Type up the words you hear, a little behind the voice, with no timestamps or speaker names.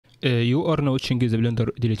You are now watching the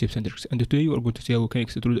Blender daily tips and tricks, and today we are going to see how we can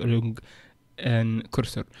extrude along an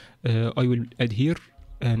cursor. I will add here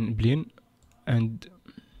an plane and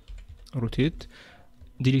rotate,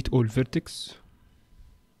 delete all vertex,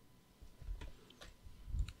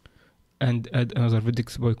 and add another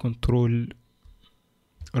vertex by control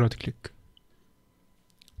right click.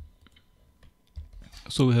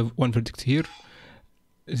 So we have one vertex here,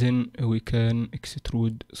 then we can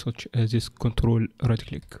extrude such as this, control right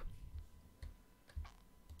click.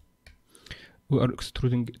 We are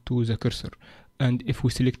extruding to the cursor, and if we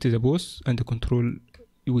select the boss and the control,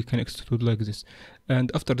 we can extrude like this. And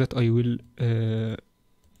after that I will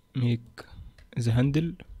make the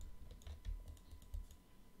handle,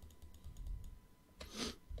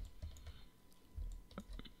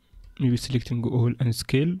 maybe selecting all and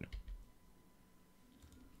scale.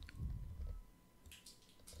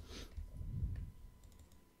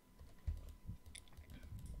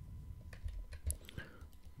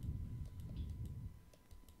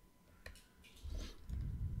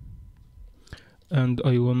 And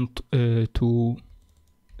I want to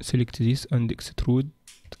select this and extrude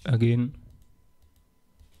again.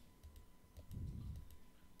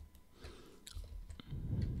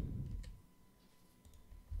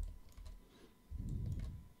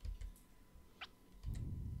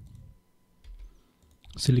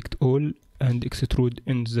 Select all and extrude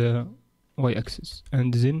in the y-axis,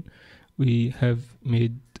 and then we have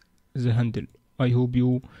made the handle. I hope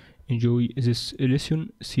you enjoy this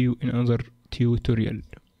lesson. See you in another tutorial.